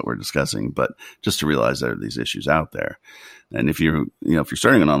terrified by what we're discussing, but just to realize there are these issues out there. And if you're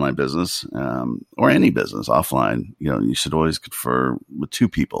starting an online business, or any business offline, you should always confer with two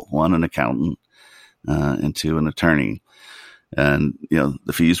people, one, an accountant, and two, an attorney. And,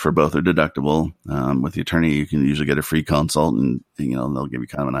 the fees for both are deductible. With the attorney, you can usually get a free consult and they'll give you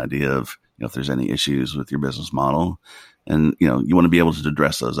kind of an idea of, if there's any issues with your business model. And, you want to be able to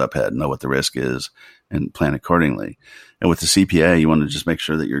address those up ahead, know what the risk is, and plan accordingly. And with the CPA, you want to just make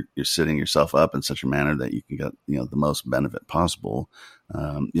sure that you're setting yourself up in such a manner that you can get, the most benefit possible,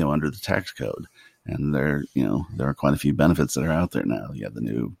 under the tax code. And there are quite a few benefits that are out there now. You have the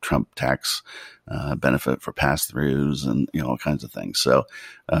new Trump tax benefit for pass-throughs and, all kinds of things. So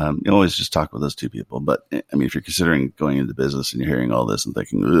you always just talk with those two people. But I mean, if you're considering going into business and you're hearing all this and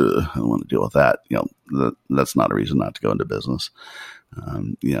thinking, I don't want to deal with that, that's not a reason not to go into business.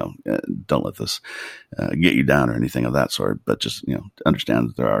 Don't let this get you down or anything of that sort. But just, understand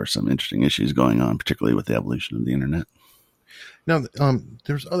that there are some interesting issues going on, particularly with the evolution of the internet. Now,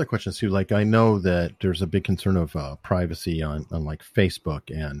 there's other questions too. Like, I know that there's a big concern of privacy on like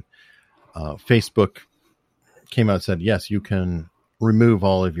Facebook, and Facebook came out and said, yes, you can remove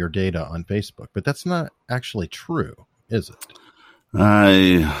all of your data on Facebook, but that's not actually true, is it?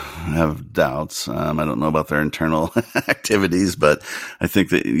 I have doubts. I don't know about their internal activities, but I think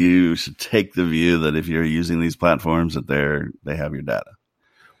that you should take the view that if you're using these platforms, that they have your data.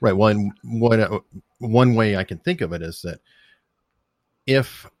 Right. Well, and one way I can think of it is that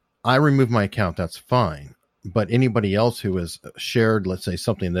if I remove my account, that's fine. But anybody else who has shared, let's say,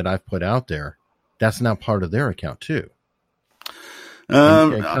 something that I've put out there, that's now part of their account too.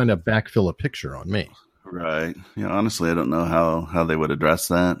 And kind of backfill a picture on me. Right. Honestly, I don't know how they would address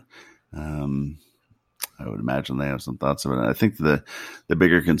that. I would imagine they have some thoughts of it. I think the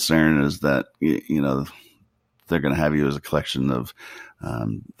bigger concern is that, they're going to have you as a collection of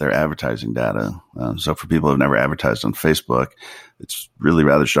their advertising data. So for people who have never advertised on Facebook, it's really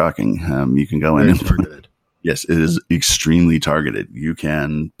rather shocking. You can go in and targeted. Yes, it is extremely targeted. You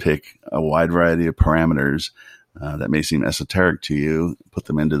can pick a wide variety of parameters that may seem esoteric to you, put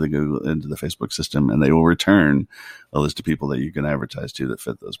them into the Facebook system, and they will return a list of people that you can advertise to that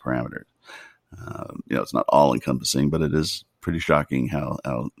fit those parameters. It's not all encompassing, but it is pretty shocking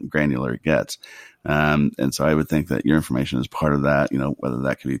how granular it gets. And so I would think that your information is part of that, whether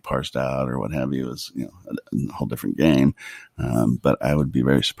that can be parsed out or what have you is, a whole different game. But I would be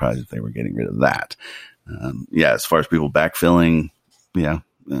very surprised if they were getting rid of that. As far as people backfilling,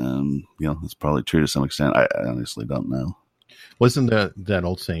 it's probably true to some extent. I honestly don't know. Wasn't that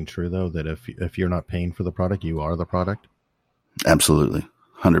old saying true though, that if you're not paying for the product, you are the product? Absolutely.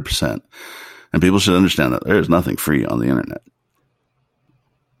 100%. And people should understand that there is nothing free on the internet.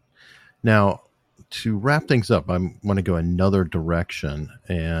 Now, to wrap things up, I want to go another direction,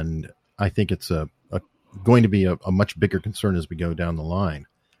 and I think it's going to be a much bigger concern as we go down the line.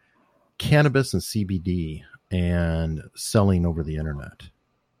 Cannabis and CBD and selling over the internet.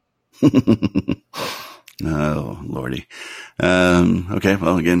 Oh, Lordy. Okay.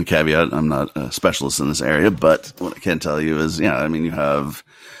 Well, again, caveat, I'm not a specialist in this area, but what I can tell you is, you have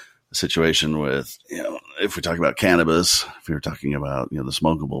a situation with, if we talk about cannabis, if we were talking about, the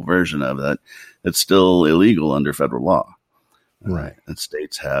smokable version of that, it's still illegal under federal law. Right. And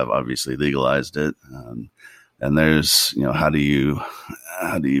states have obviously legalized it. And there's, how do you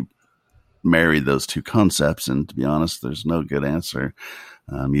marry those two concepts? And to be honest, there's no good answer.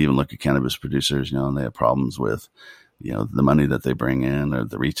 You even look at cannabis producers, and they have problems with, the money that they bring in, or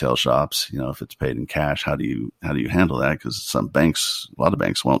the retail shops, if it's paid in cash, how do you handle that? Because a lot of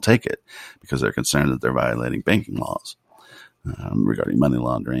banks won't take it because they're concerned that they're violating banking laws regarding money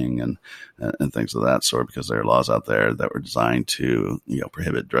laundering and things of that sort, because there are laws out there that were designed to,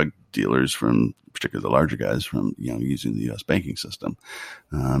 prohibit drug dealers from, particularly the larger guys, from, using the U.S. banking system.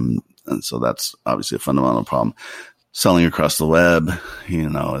 And so that's obviously a fundamental problem. Selling across the web,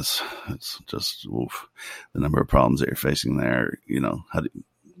 it's just the number of problems that you're facing there.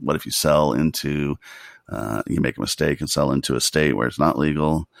 What if you sell into, you make a mistake and sell into a state where it's not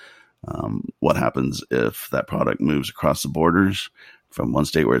legal? What happens if that product moves across the borders from one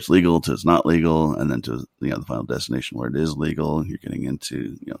state where it's legal to it's not legal, and then to the final destination where it is legal? You're getting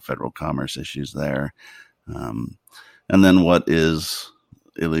into federal commerce issues there. And and then what is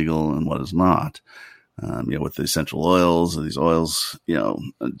illegal and what is not. With the essential oils, these oils,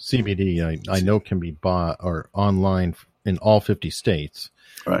 CBD, I know can be bought or online in all 50 states,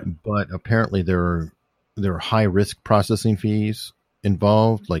 right? But apparently there are high risk processing fees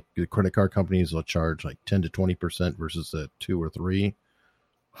involved. Like the credit card companies will charge like 10 to 20% versus a 2 or 3,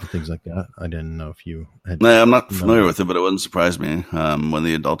 and things like that. I didn't know if you had. No, I'm not familiar with it, but it wouldn't surprise me. When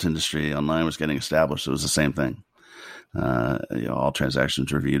the adult industry online was getting established, it was the same thing. All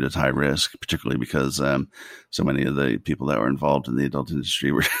transactions were viewed as high risk, particularly because so many of the people that were involved in the adult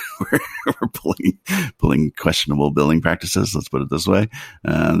industry were pulling questionable billing practices. Let's put it this way.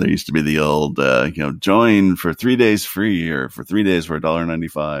 There used to be the old, join for 3 days free or for 3 days for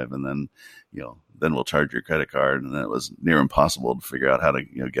 $1.95, and then then we'll charge your credit card. And then it was near impossible to figure out how to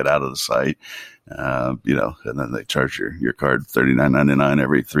get out of the site. And then they charge your card $39.99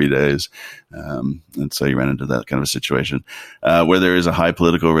 every 3 days. And so you ran into that kind of a situation where there is a high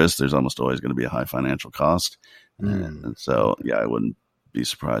political risk. There's almost always going to be a high financial cost. And so, I wouldn't be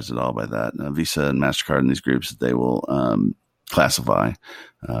surprised at all by that. Visa and MasterCard and these groups, they will classify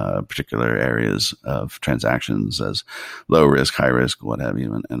particular areas of transactions as low risk, high risk, what have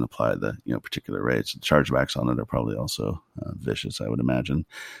you, and apply the particular rates. The chargebacks on it are probably also vicious, I would imagine.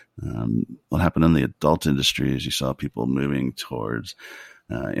 What happened in the adult industry is you saw people moving towards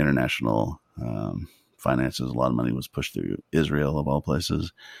international finances. A lot of money was pushed through Israel, of all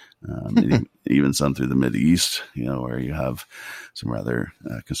places, even some through the Mideast, where you have some rather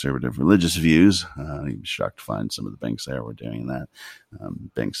conservative religious views. You'd be shocked to find some of the banks there were doing that.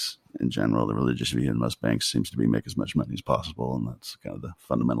 Banks in general, the religious view in most banks seems to be make as much money as possible, and that's kind of the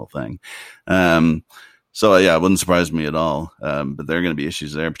fundamental thing. So it wouldn't surprise me at all. But there are going to be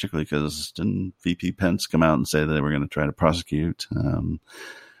issues there, particularly because didn't VP Pence come out and say that they were going to try to prosecute the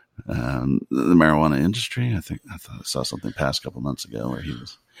marijuana industry? I thought I saw something passed a couple months ago where he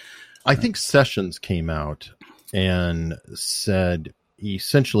was. I think Sessions came out and said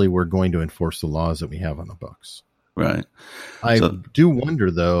essentially we're going to enforce the laws that we have on the books. Right. I do wonder,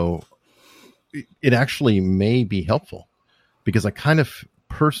 though, it actually may be helpful because I kind of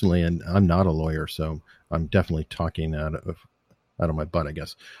personally, and I'm not a lawyer, so I'm definitely talking out of my butt, I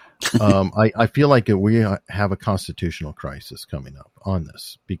guess. I feel like we have a constitutional crisis coming up on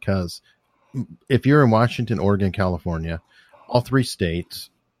this because if you're in Washington, Oregon, California, all 3 states,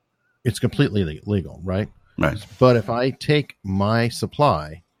 it's completely legal, right? Right. But if I take my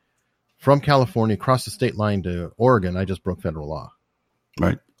supply from California across the state line to Oregon, I just broke federal law.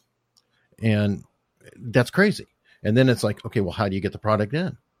 Right. And that's crazy. And then it's like, okay, well, how do you get the product in?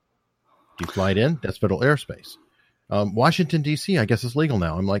 Do you fly it in? That's federal airspace. Washington, D.C., I guess is legal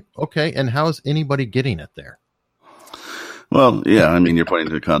now. I'm like, okay, and how is anybody getting it there? Well, yeah, I mean, you're pointing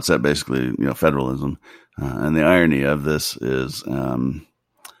to a concept, basically, federalism. And the irony of this is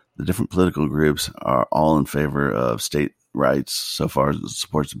the different political groups are all in favor of state rights so far as it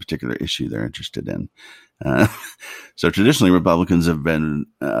supports a particular issue they're interested in. So traditionally, Republicans have been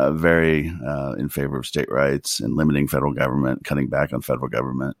very in favor of state rights and limiting federal government, cutting back on federal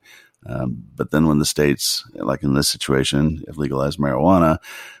government. But then when the states, like in this situation, have legalized marijuana,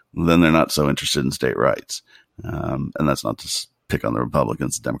 then they're not so interested in state rights. And that's not to pick on the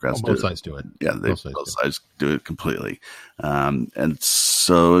Republicans. The Democrats both sides do it. Yeah, both sides do it completely. And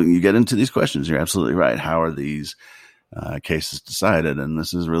so you get into these questions. You're absolutely right. How are these cases decided? And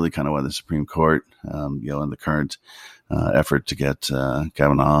this is really kind of why the Supreme Court, in the current effort to get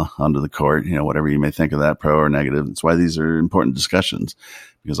Kavanaugh onto the court, whatever you may think of that, pro or negative, it's why these are important discussions,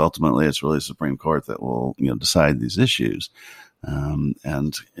 because ultimately it's really the Supreme Court that will, decide these issues.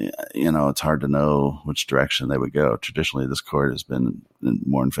 And it's hard to know which direction they would go. Traditionally, this court has been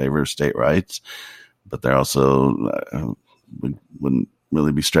more in favor of state rights, but they're also wouldn't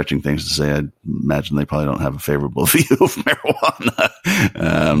really be stretching things to say. I'd imagine they probably don't have a favorable view of marijuana.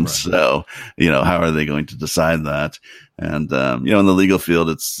 Right. So, how are they going to decide that? And, in the legal field,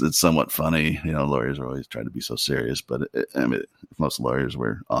 it's somewhat funny. Lawyers are always trying to be so serious, but if most lawyers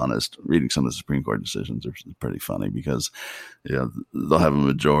were honest, reading some of the Supreme Court decisions are pretty funny because, they'll have a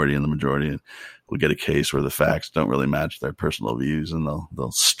majority, and the majority will get a case where the facts don't really match their personal views, and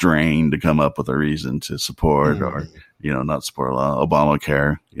they'll strain to come up with a reason to support or, not support a law.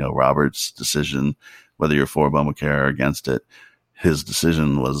 Obamacare, Roberts' decision, whether you're for Obamacare or against it, his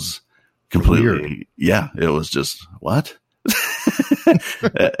decision was completely, it was just, what?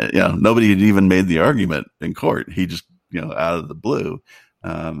 Nobody had even made the argument in court. He just, out of the blue.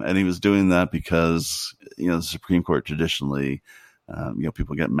 And he was doing that because, the Supreme Court traditionally,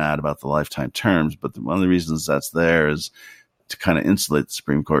 people get mad about the lifetime terms, but one of the reasons that's there is to kind of insulate the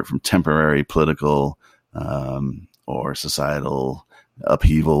Supreme Court from temporary political or societal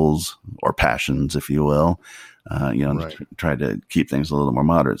upheavals or passions, if you will, Right. try to keep things a little more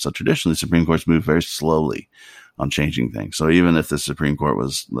moderate. So traditionally, Supreme Courts move very slowly on changing things. So even if the Supreme Court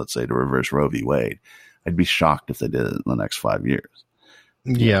was, let's say, to reverse Roe v. Wade, I'd be shocked if they did it in the next 5 years.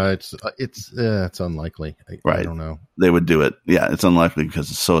 Yeah, it's unlikely. I Right. don't know. They would do it. Yeah, it's unlikely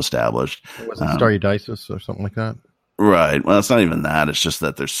because it's so established. Was it stare decisis or something like that? Right. Well, it's not even that. It's just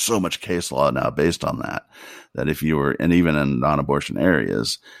that there's so much case law now based on that if you were, and even in non-abortion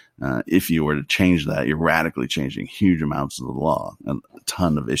areas, if you were to change that, you're radically changing huge amounts of the law, and a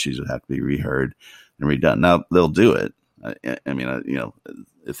ton of issues would have to be reheard and redone. Now they'll do it. I mean,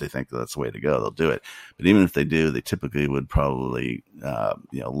 if they think that's the way to go, they'll do it. But even if they do, they typically would probably,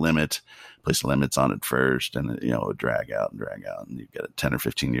 place limits on it first, and it would drag out, and you get it 10 or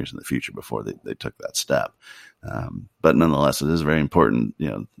 15 years in the future before they took that step. But nonetheless, it is very important,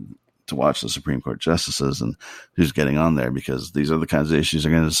 to watch the Supreme Court justices and who's getting on there, because these are the kinds of issues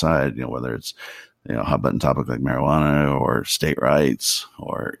they're going to decide, whether it's, hot button topic like marijuana or state rights,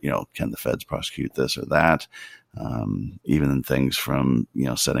 or, can the feds prosecute this or that? Even in things from,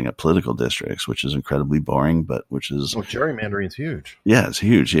 setting up political districts, which is incredibly boring, but which is, gerrymandering is huge. Yeah, it's a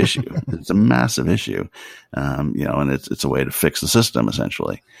huge issue. It's a massive issue. And it's a way to fix the system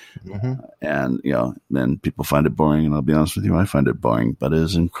essentially. Mm-hmm. And people find it boring, and I'll be honest with you, I find it boring, but it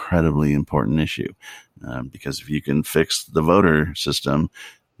is an incredibly important issue. Because if you can fix the voter system,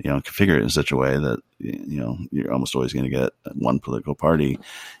 configure it in such a way that, you're almost always going to get one political party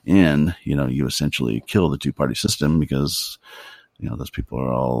in, you essentially kill the two-party system, because, those people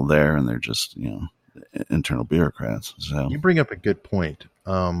are all there and they're just, internal bureaucrats. So You bring up a good point.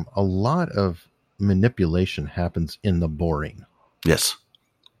 A lot of manipulation happens in the boring. yes.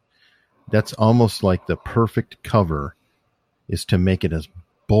 That's almost like the perfect cover is to make it as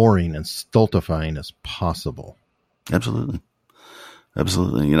boring and stultifying as possible. Absolutely.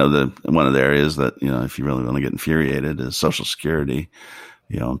 Absolutely. One of the areas that, if you really want to get infuriated is Social Security,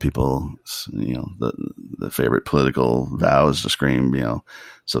 and people, the favorite political vow is to scream,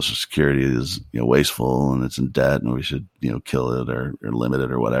 Social Security is, wasteful and it's in debt and we should, kill it or limit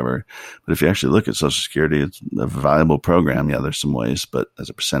it or whatever. But if you actually look at Social Security, it's a valuable program. Yeah, there's some waste, but as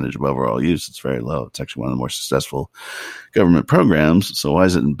a percentage of overall use, it's very low. It's actually one of the more successful government programs. So why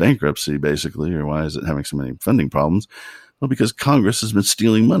is it in bankruptcy, basically, or why is it having so many funding problems? Well, because Congress has been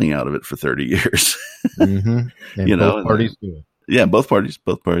stealing money out of it for 30 years. Mm-hmm. And both parties do it. Yeah, both parties,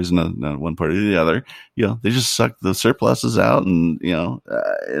 not one party or the other. They just suck the surpluses out, and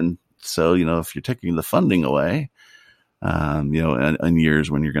and so if you're taking the funding away, in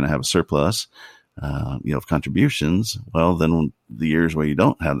years when you're going to have a surplus, of contributions, well, then when the years where you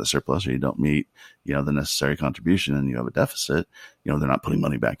don't have the surplus or you don't meet, the necessary contribution, and you have a deficit, they're not putting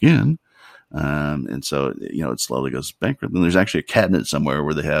money back in. And so, it slowly goes bankrupt. And there's actually a cabinet somewhere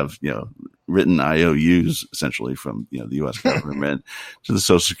where they have, written IOUs essentially from, the U.S. government to the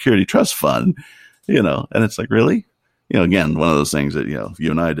Social Security Trust Fund, and it's like, really? Again, one of those things that, if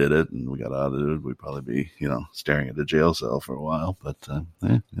you and I did it and we got audited, we'd probably be, staring at a jail cell for a while, but,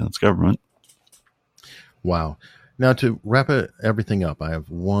 it's government. Wow. Now, to wrap everything up, I have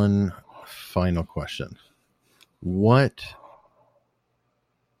one final question. What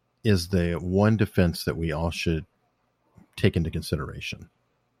is the one defense that we all should take into consideration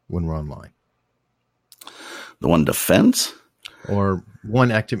when we're online? The one defense? Or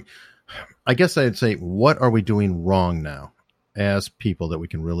one activity? I guess I'd say, what are we doing wrong now as people that we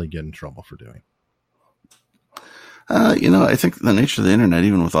can really get in trouble for doing? I think the nature of the internet,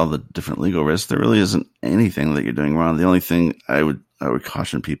 even with all the different legal risks, there really isn't anything that you're doing wrong. The only thing I would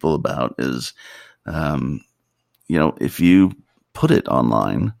caution people about is, if you put it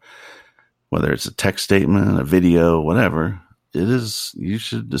online, whether it's a text statement, a video, whatever, you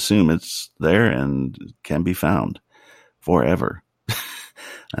should assume it's there and can be found forever.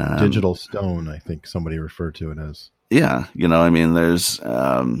 Digital stone, I think somebody referred to it as. Yeah. There's,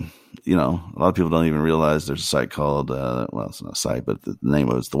 a lot of people don't even realize there's a site called, it's not a site, but the name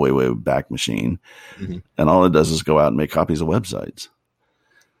of it's the Way Back Machine. Mm-hmm. And all it does is go out and make copies of websites.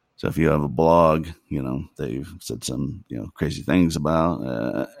 So if you have a blog, they've said some, crazy things about,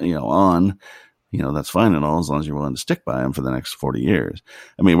 that's fine and all, as long as you're willing to stick by them for the next 40 years.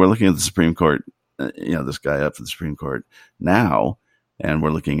 I mean, we're looking at the Supreme Court, this guy up for the Supreme Court now, and we're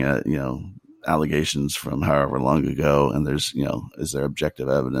looking at, allegations from however long ago, and there's, is there objective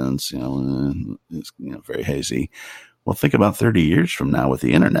evidence? It's very hazy. Well, think about 30 years from now with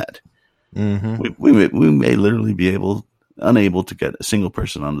the internet. Mm-hmm. We may literally be unable to get a single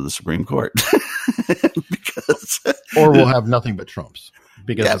person onto the Supreme Court or we'll have nothing but Trumps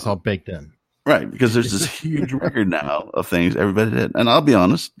because it's all baked in. Right, because there's this huge record now of things everybody did. And I'll be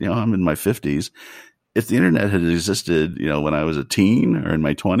honest, I'm in my 50s. If the internet had existed, when I was a teen or in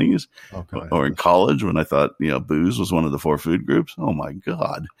my 20s or in college when I thought, booze was one of the 4 food groups, oh my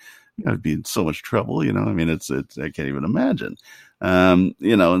God, I'd be in so much trouble. I mean, it's I can't even imagine.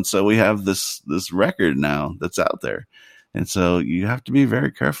 And so we have this record now that's out there. And so you have to be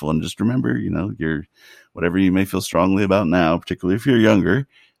very careful and just remember, your whatever you may feel strongly about now, particularly if you're younger,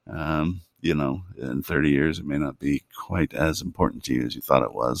 in 30 years, it may not be quite as important to you as you thought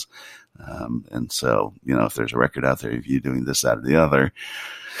it was. And so, if there's a record out there of you doing this, that, or the other,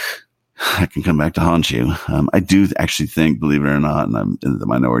 I can come back to haunt you. I do actually think, believe it or not, and I'm in the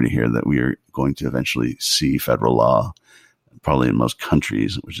minority here, that we are going to eventually see federal law, probably in most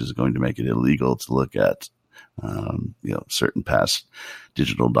countries, which is going to make it illegal to look at certain past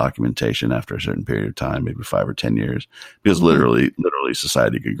digital documentation after a certain period of time, maybe 5 or 10 years, because literally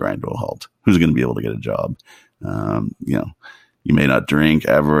society could grind to a halt. Who's going to be able to get a job? You may not drink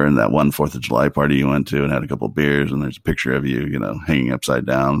ever. And that one 4th of July party you went to and had a couple of beers and there's a picture of you, hanging upside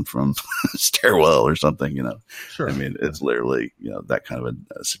down from a stairwell or something, Sure. I mean, it's literally, that kind of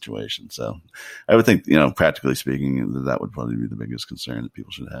a situation. So I would think, practically speaking, that would probably be the biggest concern that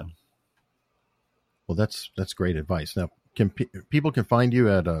people should have. Well, that's great advice. Now, people can find you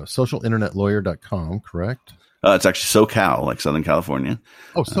at socialinternetlawyer.com, correct? It's actually SoCal, like Southern California.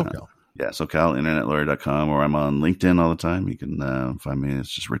 Oh, SoCal. SoCalInternetLawyer.com, or I'm on LinkedIn all the time. You can find me. It's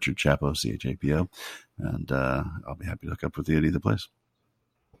just Richard Chapo, Chapo, and I'll be happy to hook up with you at either place.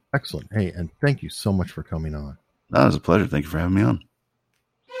 Excellent. Hey, and thank you so much for coming on. It was a pleasure. Thank you for having me on.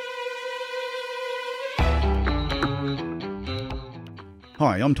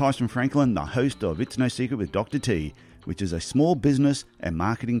 Hi, I'm Tyson Franklin, the host of It's No Secret with Dr. T, which is a small business and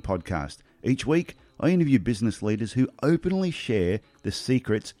marketing podcast. Each week, I interview business leaders who openly share the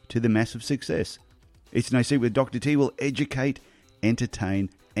secrets to the massive success. It's No Secret with Dr. T will educate,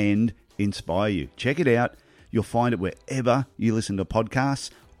 entertain, and inspire you. Check it out. You'll find it wherever you listen to podcasts,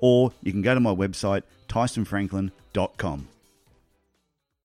 or you can go to my website, tysonfranklin.com.